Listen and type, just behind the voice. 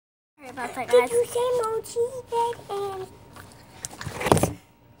about that, guys. Did you say mochi bed and...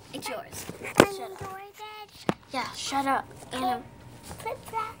 It's yours. Shut up. Bed? Yeah, shut up. And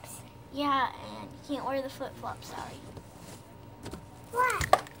flip-flops? Yeah, and you can't wear the flip-flops, sorry.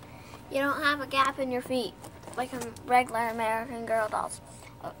 What? You don't have a gap in your feet, like a regular American Girl dolls.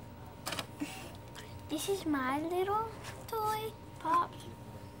 Oh. This is my little toy, Pops.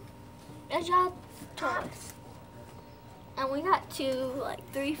 There's y'all toys. And we got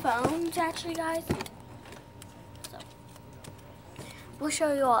 3 phones, actually, guys. So, we'll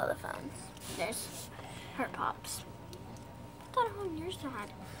show you all the phones. There's her Pops. Put that on your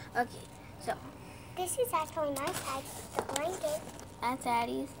side. Okay, so. This is actually my side, the blanket. That's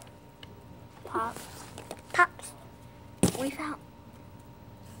Addie's. Pops. Pops. We found.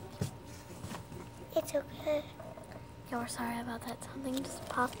 It's okay. Yeah, we're sorry about that. Something just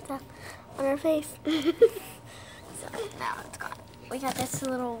popped up on her face. So now it's gone. We got this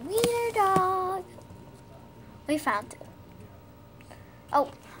little wiener dog. We found it.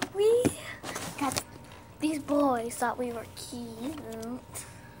 Oh, we got these boys thought we were cute.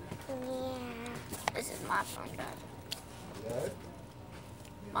 Yeah. This is my phone, guys.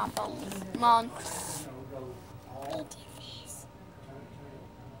 My phone. Mom. We did this.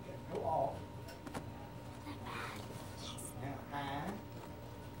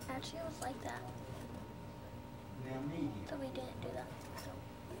 Actually, it was like that. So we didn't do that.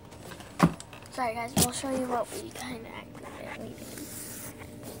 So. Sorry, guys. We'll show you what we kind of activated.